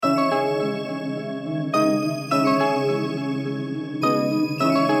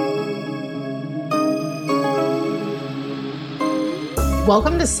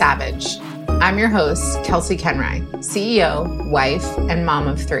Welcome to Savage. I'm your host, Kelsey Kenry, CEO, wife, and mom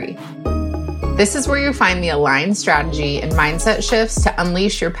of 3. This is where you find the aligned strategy and mindset shifts to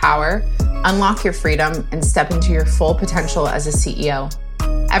unleash your power, unlock your freedom, and step into your full potential as a CEO.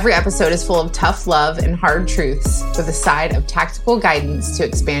 Every episode is full of tough love and hard truths with a side of tactical guidance to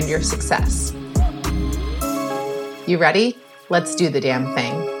expand your success. You ready? Let's do the damn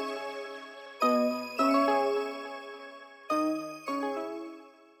thing.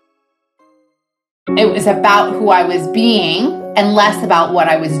 It was about who I was being and less about what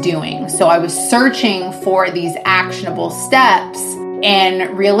I was doing. So I was searching for these actionable steps,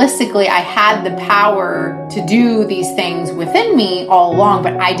 and realistically, I had the power to do these things within me all along,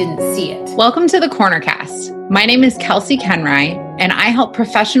 but I didn't see it. Welcome to the Cornercast. My name is Kelsey Kenry, and I help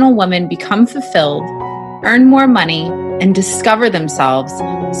professional women become fulfilled, earn more money, and discover themselves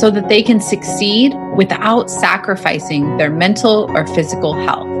so that they can succeed without sacrificing their mental or physical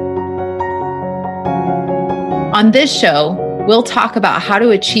health. On this show, we'll talk about how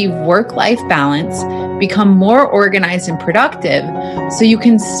to achieve work-life balance, become more organized and productive, so you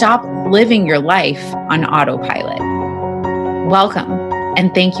can stop living your life on autopilot. Welcome,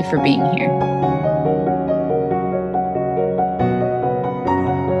 and thank you for being here.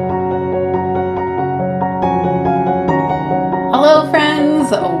 Hello,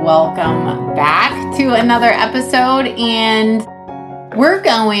 friends. Welcome back to another episode, and we're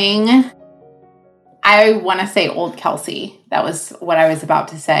going... I want to say old Kelsey. That was what I was about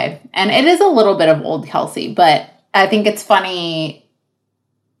to say. And it is a little bit of old Kelsey, but I think it's funny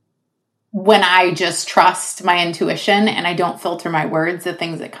when I just trust my intuition and I don't filter my words, the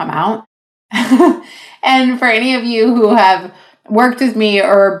things that come out. And for any of you who have worked with me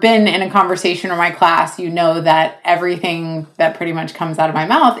or been in a conversation or my class, you know that everything that pretty much comes out of my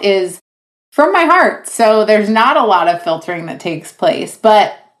mouth is from my heart. So there's not a lot of filtering that takes place.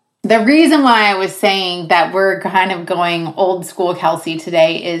 But the reason why I was saying that we're kind of going old school Kelsey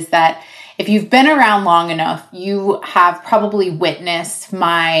today is that if you've been around long enough, you have probably witnessed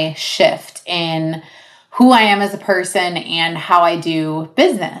my shift in who I am as a person and how I do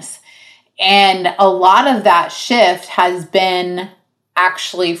business. And a lot of that shift has been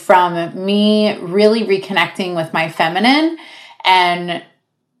actually from me really reconnecting with my feminine and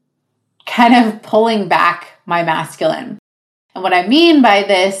kind of pulling back my masculine. And what I mean by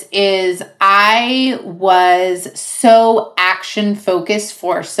this is I was so action focused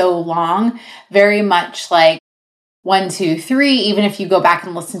for so long, very much like 1, 2, 3. Even if you go back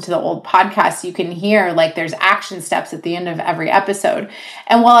and listen to the old podcasts, you can hear like there's action steps at the end of every episode.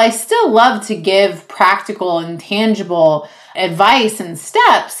 And while I still love to give practical and tangible advice and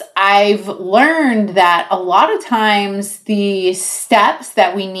steps, I've learned that a lot of times the steps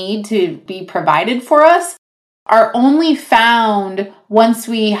that we need to be provided for us are only found once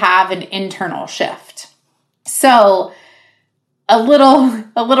we have an internal shift. So a little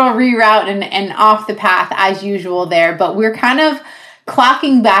reroute and off the path as usual there, but we're kind of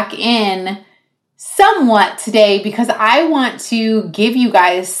clocking back in somewhat today because I want to give you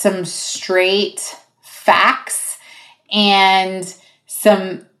guys some straight facts and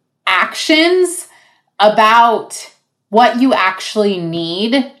some actions about what you actually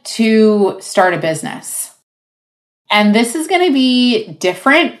need to start a business. And this is going to be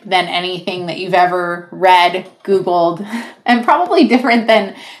different than anything that you've ever read, Googled, and probably different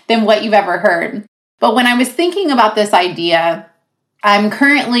than what you've ever heard. But when I was thinking about this idea, I'm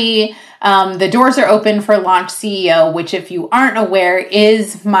currently, the doors are open for Launch CEO, which if you aren't aware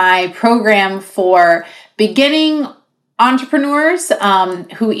is my program for beginning entrepreneurs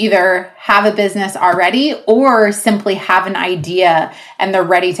who either have a business already or simply have an idea and they're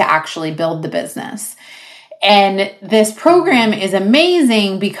ready to actually build the business. And this program is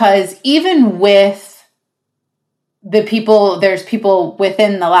amazing because even with the people, there's people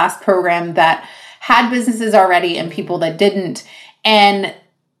within the last program that had businesses already and people that didn't. And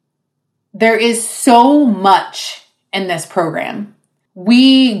there is so much in this program.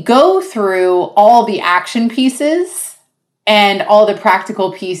 We go through all the action pieces and all the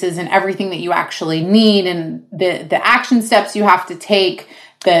practical pieces and everything that you actually need and the action steps you have to take,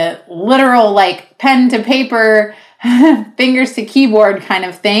 the literal like pen to paper, fingers to keyboard kind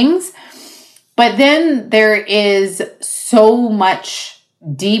of things. But then there is so much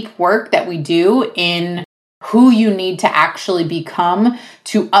deep work that we do in who you need to actually become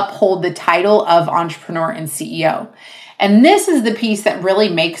to uphold the title of entrepreneur and CEO. And this is the piece that really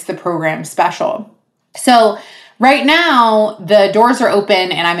makes the program special. So right now, the doors are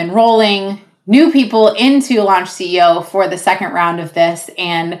open and I'm enrolling new people into Launch CEO for the second round of this.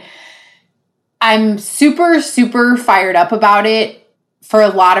 And I'm super, super fired up about it. for a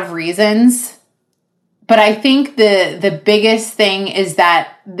lot of reasons. But I think the biggest thing is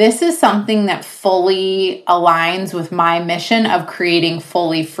that this is something that fully aligns with my mission of creating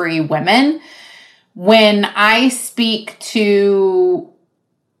fully free women. When I speak to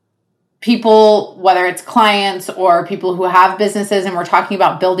people, whether it's clients or people who have businesses and we're talking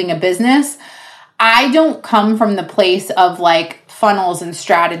about building a business, I don't come from the place of like funnels and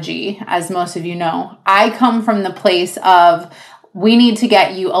strategy, as most of you know. I come from the place of we need to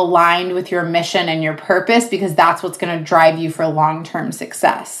get you aligned with your mission and your purpose because that's what's going to drive you for long-term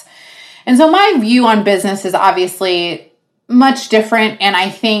success. And so my view on business is obviously much different, and I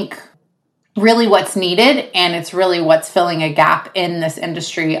think really what's needed, and it's really what's filling a gap in this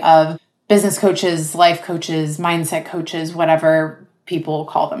industry of business coaches, life coaches, mindset coaches, whatever people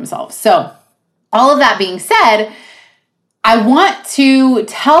call themselves. So all of that being said, I want to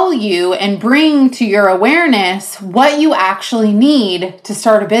tell you and bring to your awareness what you actually need to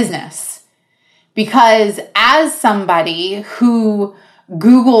start a business. Because as somebody who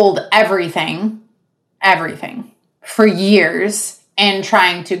Googled everything for years and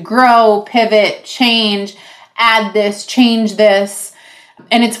trying to grow, pivot, change, add this, change this.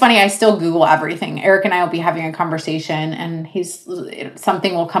 And it's funny, I still Google everything. Eric and I will be having a conversation and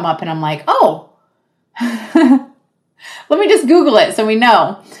something will come up and I'm like, oh, let me just Google it so we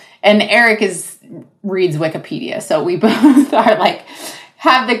know. And Eric reads Wikipedia. So we both are like,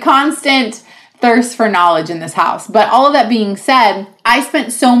 have the constant thirst for knowledge in this house. But all of that being said, I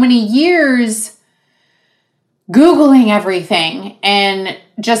spent so many years Googling everything and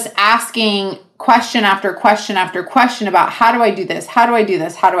just asking question after question after question about how do I do this? How do I do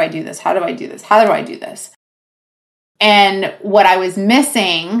this? How do I do this? How do I do this? How do I do this? And what I was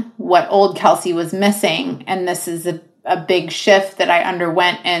missing, what old Kelsey was missing, and this is a big shift that I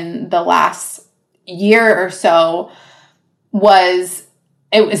underwent in the last year or so,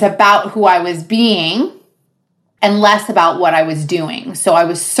 it was about who I was being and less about what I was doing. So I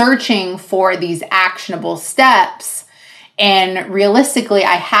was searching for these actionable steps. And realistically,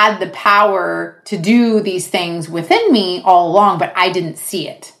 I had the power to do these things within me all along, but I didn't see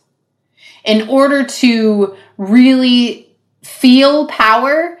it. In order to really feel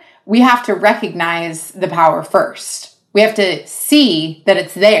power, we have to recognize the power first. We have to see that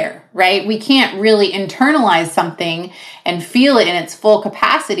it's there, right? We can't really internalize something and feel it in its full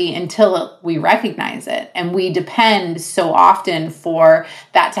capacity until we recognize it. And we depend so often for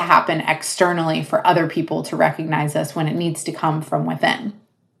that to happen externally, for other people to recognize us when it needs to come from within.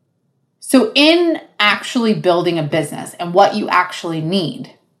 So in actually building a business and what you actually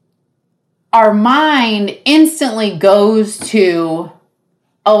need, our mind instantly goes to,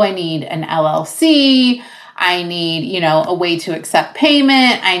 oh, I need an LLC. I need, a way to accept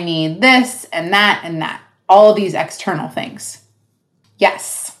payment. I need this and that and that. All these external things.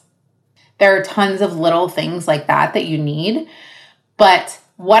 Yes, there are tons of little things like that you need. But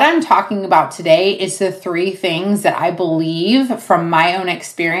what I'm talking about today is the 3 things that I believe from my own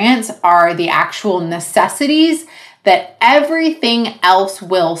experience are the actual necessities that everything else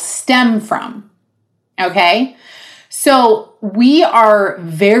will stem from. Okay? So we are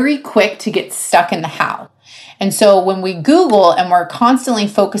very quick to get stuck in the how. And so when we Google and we're constantly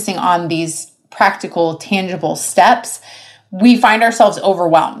focusing on these practical, tangible steps, we find ourselves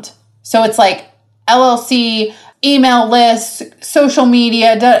overwhelmed. So it's like LLC, email lists, social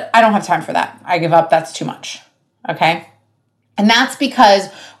media. I don't have time for that. I give up. That's too much. Okay. And that's because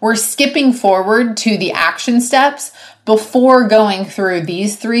we're skipping forward to the action steps before going through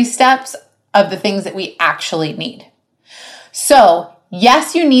these 3 steps of the things that we actually need. So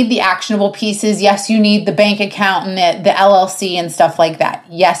yes, you need the actionable pieces. Yes, you need the bank account and the LLC and stuff like that.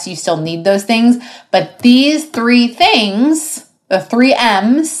 Yes, you still need those things. But these 3 things, the 3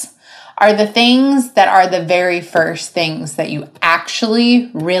 M's, are the things that are the very first things that you actually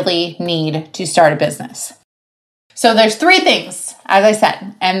really need to start a business. So there's 3 things, as I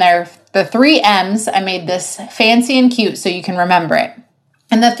said, and they're the 3 M's. I made this fancy and cute so you can remember it.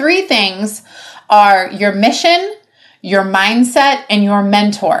 And the 3 things are your mission, your mindset, and your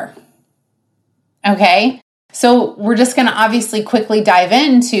mentor. Okay? So we're just going to obviously quickly dive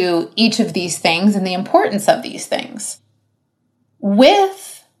into each of these things and the importance of these things.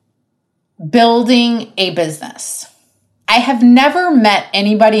 With building a business, I have never met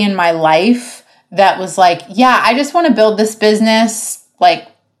anybody in my life that was like, yeah, I just want to build this business, like,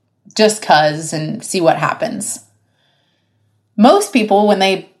 just cuz and see what happens. Most people, when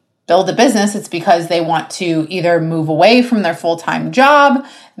they build a business, it's because they want to either move away from their full-time job,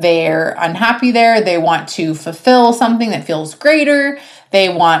 they're unhappy there, they want to fulfill something that feels greater, they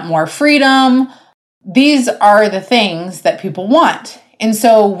want more freedom. These are the things that people want. And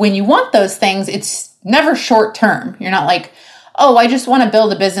so when you want those things, it's never short term. You're not like, oh, I just want to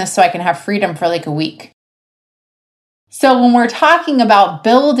build a business so I can have freedom for like a week. So when we're talking about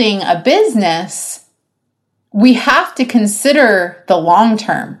building a business, we have to consider the long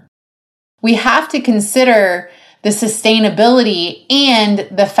term. We have to consider the sustainability and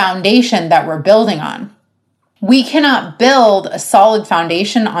the foundation that we're building on. We cannot build a solid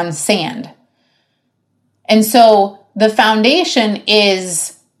foundation on sand. And so the foundation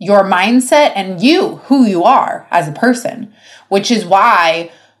is your mindset and who you are as a person, which is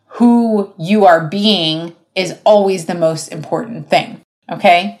why who you are being is always the most important thing.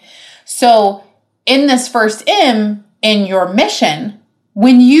 Okay. So in this first M, in your mission,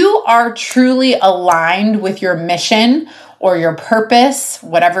 when you are truly aligned with your mission or your purpose,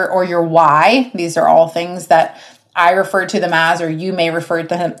 whatever, or your why, these are all things that I refer to them as, or you may refer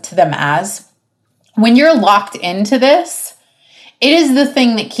to them as. When you're locked into this, it is the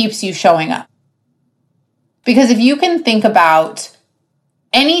thing that keeps you showing up. Because if you can think about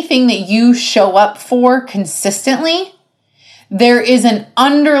anything that you show up for consistently, there is an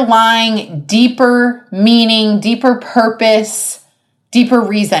underlying deeper meaning, deeper purpose, deeper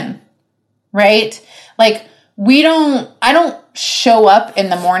reason, right? Like I don't show up in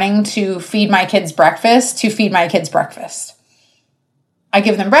the morning to feed my kids breakfast. I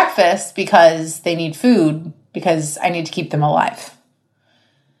give them breakfast because they need food, because I need to keep them alive.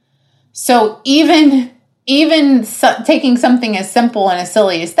 So even taking something as simple and as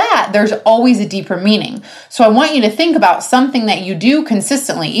silly as that, there's always a deeper meaning. So I want you to think about something that you do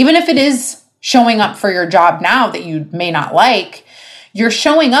consistently, even if it is showing up for your job now that you may not like, you're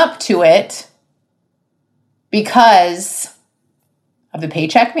showing up to it because of the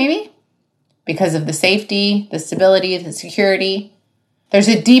paycheck, maybe because of the safety, the stability, the security. There's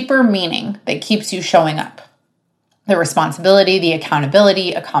a deeper meaning that keeps you showing up. The responsibility, the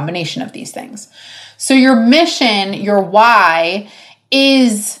accountability, a combination of these things. So your mission, your why,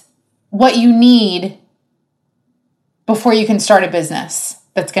 is what you need before you can start a business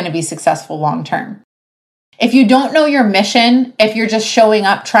that's going to be successful long term. If you don't know your mission, if you're just showing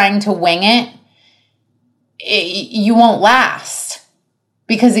up trying to wing it, you won't last.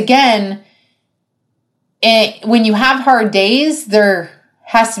 Because again, when you have hard days, there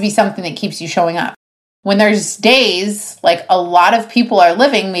has to be something that keeps you showing up. When there's days, like a lot of people are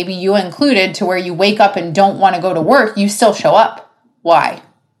living, maybe you included, to where you wake up and don't want to go to work, you still show up. Why?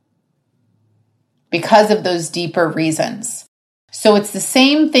 Because of those deeper reasons. So it's the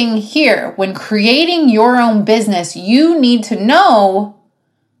same thing here. When creating your own business, you need to know,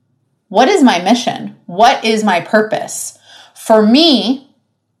 what is my mission? What is my purpose? For me,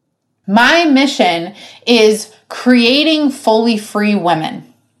 my mission is creating fully free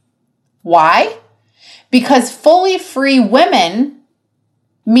women. Why? Because fully free women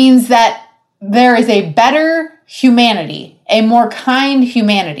means that there is a better humanity, a more kind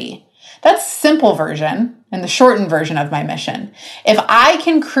humanity. That's the simple version and the shortened version of my mission. If I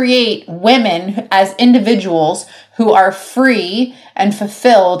can create women as individuals who are free and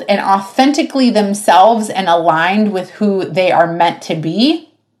fulfilled and authentically themselves and aligned with who they are meant to be,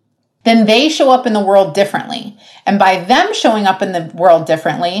 then they show up in the world differently. And by them showing up in the world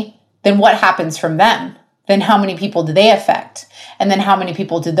differently, then what happens from them? Then how many people do they affect? And then how many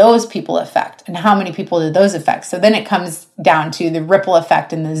people do those people affect? And how many people do those affect? So then it comes down to the ripple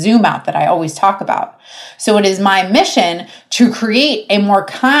effect and the zoom out that I always talk about. So it is my mission to create a more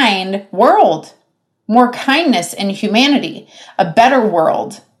kind world, more kindness and humanity, a better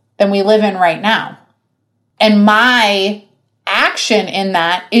world than we live in right now. And my action in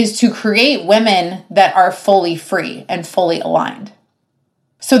that is to create women that are fully free and fully aligned.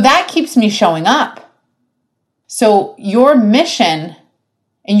 So that keeps me showing up. So your mission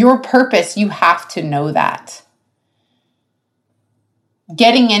and your purpose, you have to know that.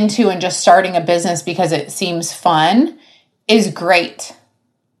 Getting into and just starting a business because it seems fun is great.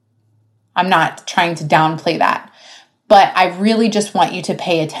 I'm not trying to downplay that, but I really just want you to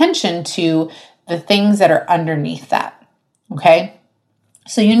pay attention to the things that are underneath that. Okay?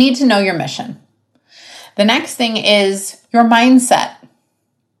 So you need to know your mission. The next thing is your mindset.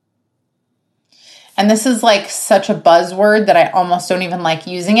 And this is like such a buzzword that I almost don't even like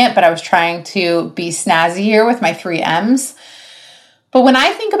using it, but I was trying to be snazzy here with my 3 M's. But when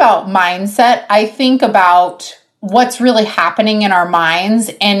I think about mindset, I think about what's really happening in our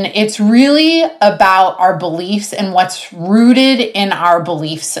minds, and it's really about our beliefs and what's rooted in our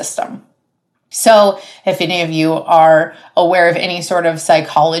belief system. So if any of you are aware of any sort of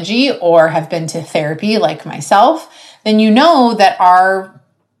psychology or have been to therapy like myself, then you know that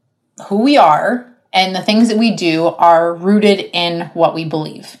who we are, and the things that we do are rooted in what we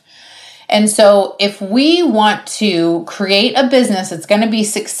believe. And so if we want to create a business that's going to be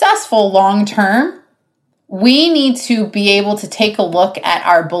successful long term, we need to be able to take a look at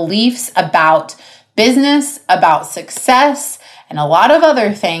our beliefs about business, about success, and a lot of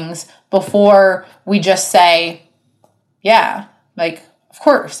other things before we just say, yeah, like, of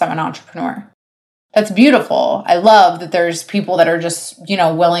course, I'm an entrepreneur. That's beautiful. I love that there's people that are just,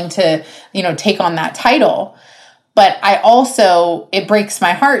 willing to, take on that title. But it breaks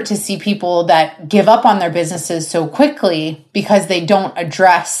my heart to see people that give up on their businesses so quickly because they don't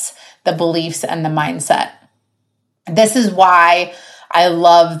address the beliefs and the mindset. This is why I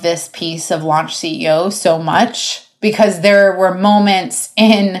love this piece of Launch CEO so much, because there were moments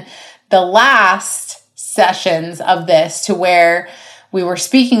in the last sessions of this to where we were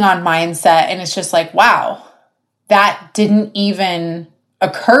speaking on mindset, and it's just like, wow, that didn't even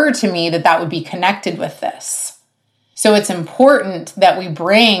occur to me that would be connected with this. So it's important that we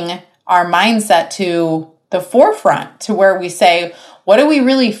bring our mindset to the forefront, to where we say, what do we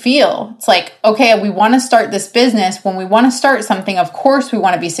really feel? It's like, okay, we want to start this business. When we want to start something, of course we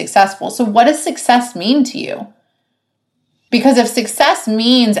want to be successful. So what does success mean to you? Because if success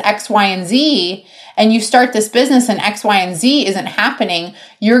means X, Y, and Z, and you start this business and X, Y, and Z isn't happening,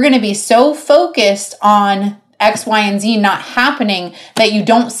 you're going to be so focused on X, Y, and Z not happening that you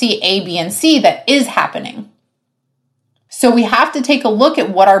don't see A, B, and C that is happening. So we have to take a look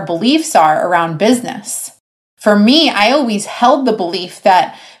at what our beliefs are around business. For me, I always held the belief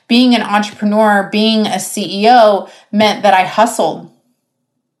that being an entrepreneur, being a CEO meant that I hustled.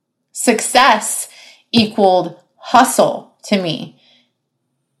 Success equaled hustle to me.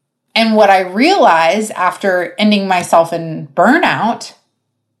 And what I realized after ending myself in burnout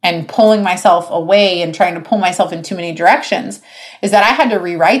and pulling myself away and trying to pull myself in too many directions is that I had to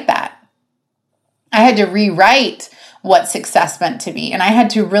rewrite that. I had to rewrite what success meant to me. And I had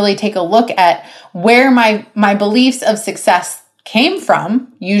to really take a look at where my beliefs of success came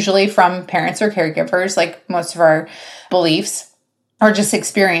from, usually from parents or caregivers, like most of our beliefs, or just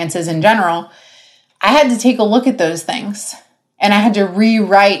experiences in general. I had to take a look at those things, and I had to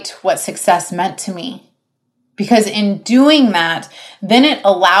rewrite what success meant to me. Because in doing that, then it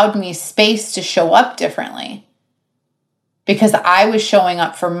allowed me space to show up differently, because I was showing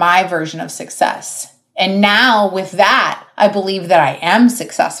up for my version of success. And now with that, I believe that I am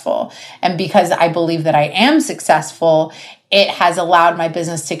successful. And because I believe that I am successful, it has allowed my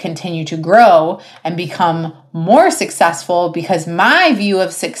business to continue to grow and become more successful, because my view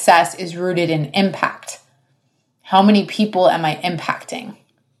of success is rooted in impact. How many people am I impacting?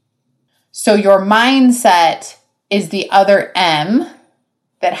 So your mindset is the other M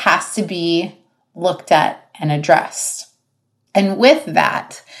that has to be looked at and addressed. And with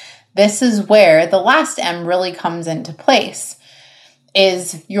that, this is where the last M really comes into place,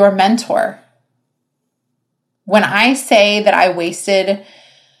 is your mentor. When I say that I wasted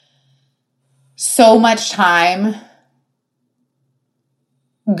so much time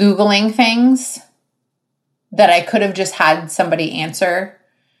Googling things that I could have just had somebody answer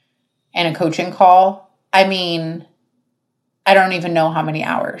in a coaching call, I mean, I don't even know how many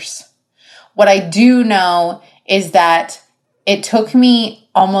hours. What I do know is that it took me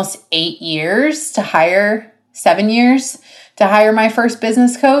almost 8 years to hire, 7 years to hire my first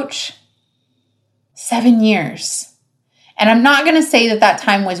business coach. 7 years. And I'm not going to say that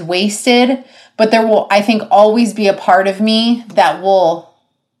time was wasted, but there will, I think, always be a part of me that will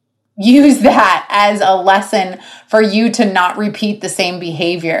use that as a lesson for you to not repeat the same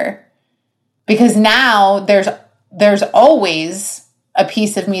behavior. Because now there's always a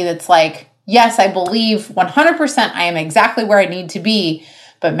piece of me that's like, yes, I believe 100% I am exactly where I need to be,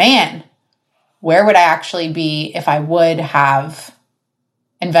 but man, where would I actually be if I would have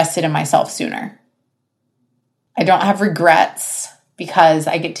invested in myself sooner? I don't have regrets because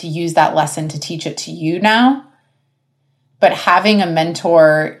I get to use that lesson to teach it to you now. But having a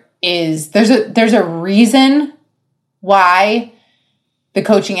mentor there's a reason why the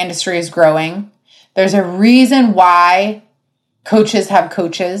coaching industry is growing. There's a reason why coaches have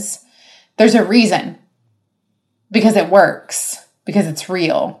coaches. There's a reason, because it works, because it's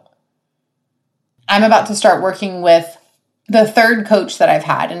real. I'm about to start working with the third coach that I've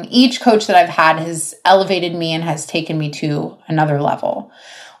had, and each coach that I've had has elevated me and has taken me to another level.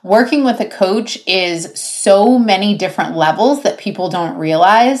 Working with a coach is so many different levels that people don't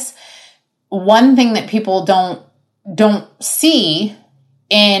realize. One thing that people don't see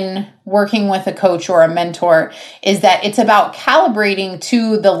in working with a coach or a mentor is that it's about calibrating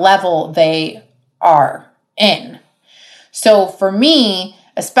to the level they are in. So for me,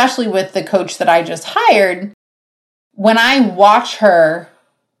 especially with the coach that I just hired, when I watch her,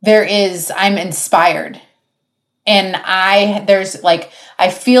 I'm inspired. And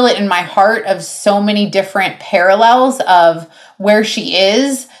I feel it in my heart of so many different parallels of where she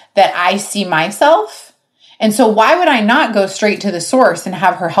is that I see myself. And so why would I not go straight to the source and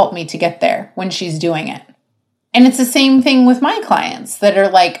have her help me to get there when she's doing it? And it's the same thing with my clients that are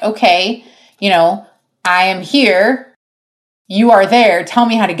like, okay, I am here. You are there. Tell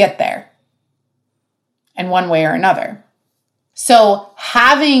me how to get there. In one way or another. So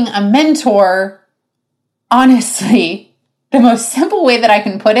having a mentor, honestly, the most simple way that I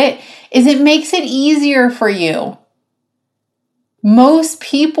can put it is it makes it easier for you. Most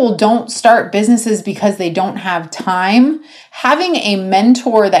people don't start businesses because they don't have time. Having a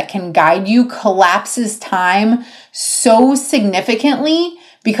mentor that can guide you collapses time so significantly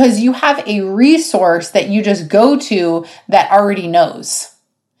because you have a resource that you just go to that already knows.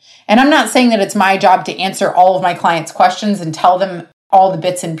 And I'm not saying that it's my job to answer all of my clients' questions and tell them all the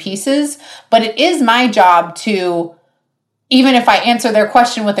bits and pieces, but it is my job to, even if I answer their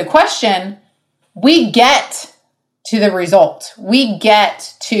question with a question, we get to the result. We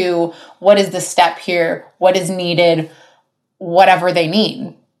get to what is the step here, what is needed, whatever they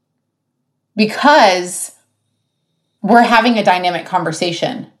need. Because we're having a dynamic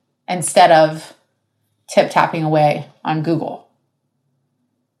conversation instead of tip-tapping away on Google.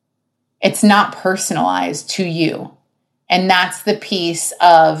 It's not personalized to you. And that's the piece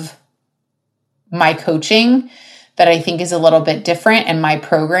of my coaching that I think is a little bit different, and my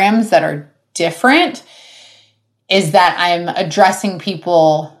programs that are different, is that I'm addressing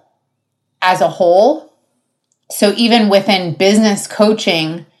people as a whole. So even within business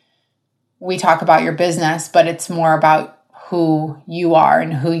coaching, we talk about your business, but it's more about who you are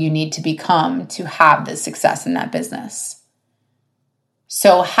and who you need to become to have the success in that business.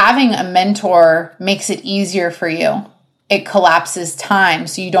 So having a mentor makes it easier for you. It collapses time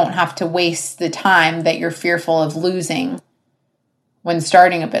so you don't have to waste the time that you're fearful of losing when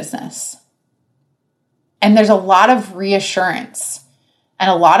starting a business. And there's a lot of reassurance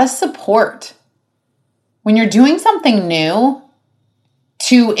and a lot of support. When you're doing something new,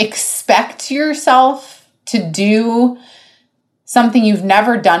 to expect yourself to do something you've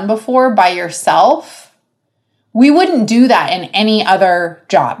never done before by yourself, we wouldn't do that in any other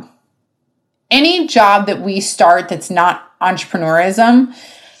job. Any job that we start that's not entrepreneurism,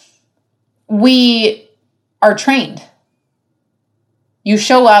 we are trained. You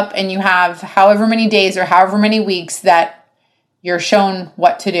show up and you have however many days or however many weeks that you're shown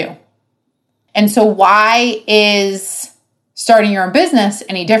what to do. And so why is starting your own business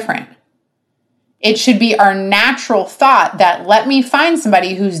any different? It should be our natural thought that let me find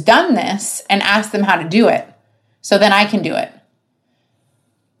somebody who's done this and ask them how to do it so then I can do it.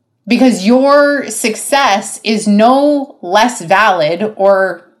 Because your success is no less valid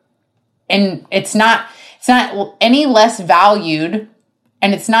and it's not any less valued.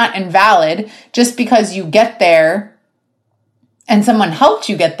 And it's not invalid just because you get there and someone helped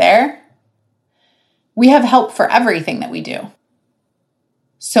you get there. We have help for everything that we do.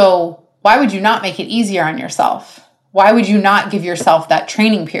 So why would you not make it easier on yourself? Why would you not give yourself that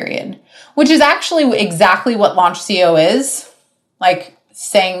training period? Which is actually exactly what Launch CEO is. Like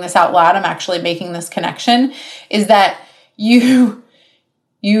saying this out loud, I'm actually making this connection, is that you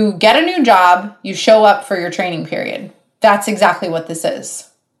get a new job, you show up for your training period. That's exactly what this is.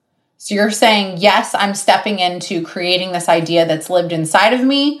 So you're saying, yes, I'm stepping into creating this idea that's lived inside of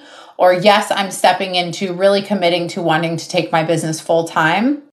me, or yes, I'm stepping into really committing to wanting to take my business full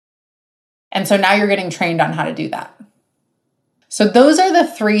time. And so now you're getting trained on how to do that. So those are the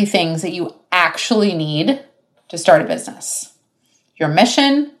 3 things that you actually need to start a business: your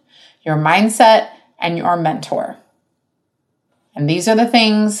mission, your mindset, and your mentor. And these are the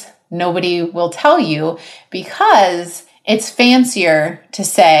things nobody will tell you because it's fancier to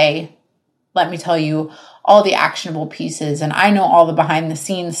say, let me tell you all the actionable pieces and I know all the behind the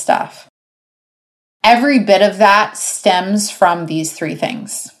scenes stuff. Every bit of that stems from these 3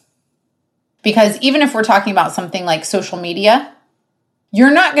 things. Because even if we're talking about something like social media,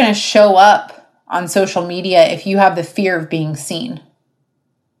 you're not going to show up on social media if you have the fear of being seen.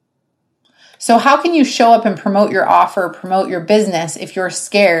 So how can you show up and promote your offer, promote your business if you're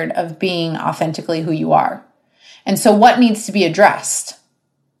scared of being authentically who you are? And so what needs to be addressed?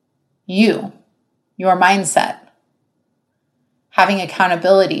 You, your mindset, having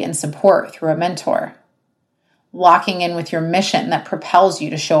accountability and support through a mentor, locking in with your mission that propels you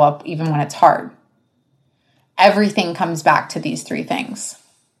to show up even when it's hard. Everything comes back to these 3 things.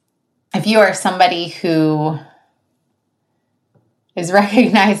 If you are somebody who is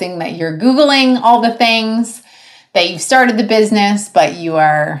recognizing that you're Googling all the things, that you've started the business, but you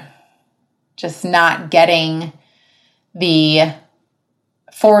are just not getting the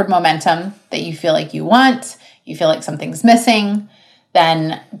forward momentum that you feel like you want, you feel like something's missing,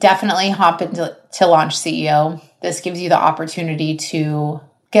 then definitely hop into Launch CEO. This gives you the opportunity to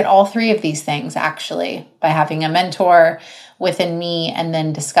get all three of these things actually by having a mentor within me and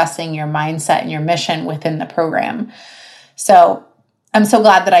then discussing your mindset and your mission within the program. So I'm so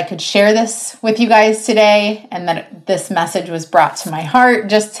glad that I could share this with you guys today and that this message was brought to my heart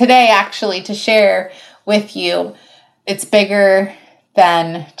just today actually to share with you. It's bigger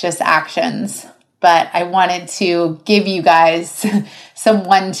than just actions, but I wanted to give you guys some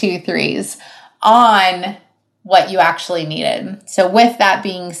 1, 2, 3s on what you actually needed. So with that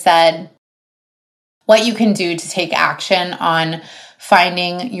being said, what you can do to take action on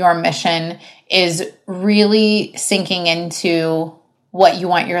finding your mission is really sinking into what you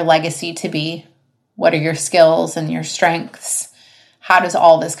want your legacy to be. What are your skills and your strengths? How does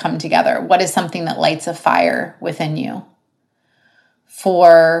all this come together? What is something that lights a fire within you?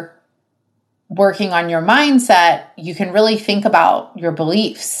 For working on your mindset, you can really think about your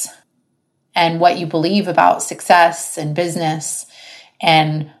beliefs and what you believe about success and business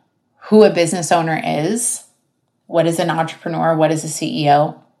and who a business owner is. What is an entrepreneur? What is a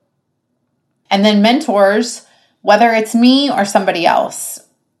CEO? And then mentors, whether it's me or somebody else.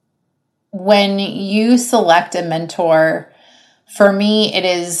 When you select a mentor, for me, it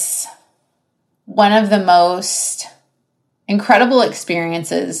is one of the most incredible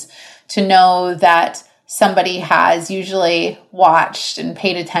experiences to know that somebody has usually watched and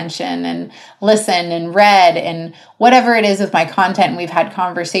paid attention and listened and read and whatever it is with my content. And we've had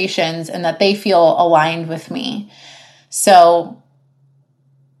conversations and that they feel aligned with me. So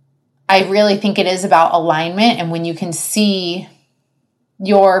I really think it is about alignment. And when you can see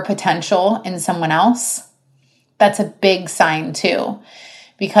your potential in someone else, that's a big sign too,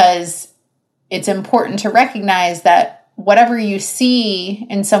 because it's important to recognize that whatever you see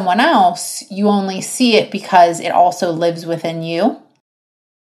in someone else, you only see it because it also lives within you.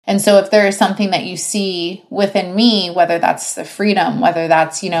 And so if there is something that you see within me, whether that's the freedom, whether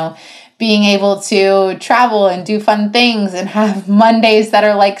that's, being able to travel and do fun things and have Mondays that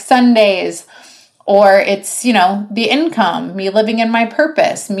are like Sundays, or it's, the income, me living in my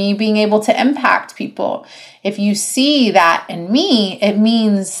purpose, me being able to impact people. If you see that in me, it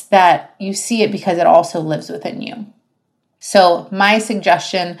means that you see it because it also lives within you. So my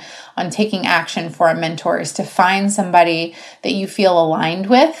suggestion on taking action for a mentor is to find somebody that you feel aligned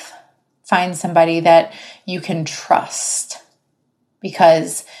with, find somebody that you can trust,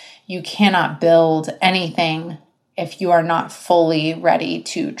 because you cannot build anything if you are not fully ready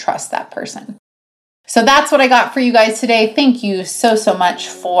to trust that person. So that's what I got for you guys today. Thank you so much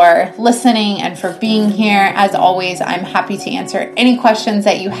for listening and for being here. As always, I'm happy to answer any questions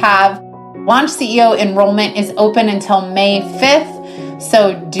that you have. Launch CEO enrollment is open until May 5th,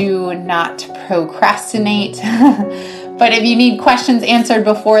 so do not procrastinate. But if you need questions answered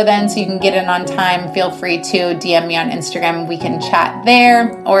before then so you can get in on time, feel free to DM me on Instagram. We can chat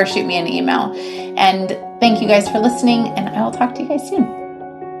there or shoot me an email. And thank you guys for listening, and I will talk to you guys soon.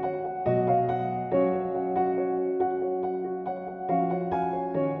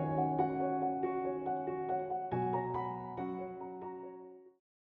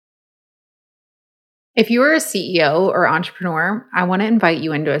 If you are a CEO or entrepreneur, I want to invite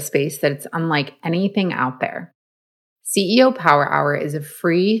you into a space that's unlike anything out there. CEO Power Hour is a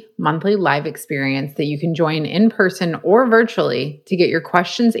free monthly live experience that you can join in person or virtually to get your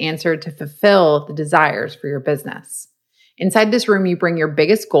questions answered to fulfill the desires for your business. Inside this room, you bring your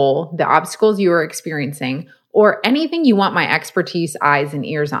biggest goal, the obstacles you are experiencing, or anything you want my expertise, eyes, and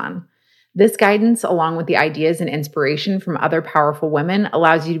ears on. This guidance, along with the ideas and inspiration from other powerful women,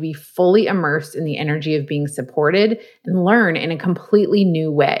 allows you to be fully immersed in the energy of being supported and learn in a completely new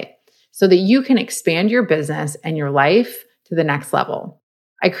way, so that you can expand your business and your life to the next level.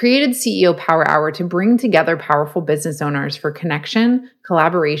 I created CEO Power Hour to bring together powerful business owners for connection,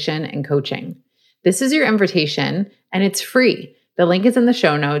 collaboration, and coaching. This is your invitation, and it's free. The link is in the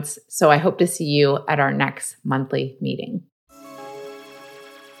show notes, so I hope to see you at our next monthly meeting.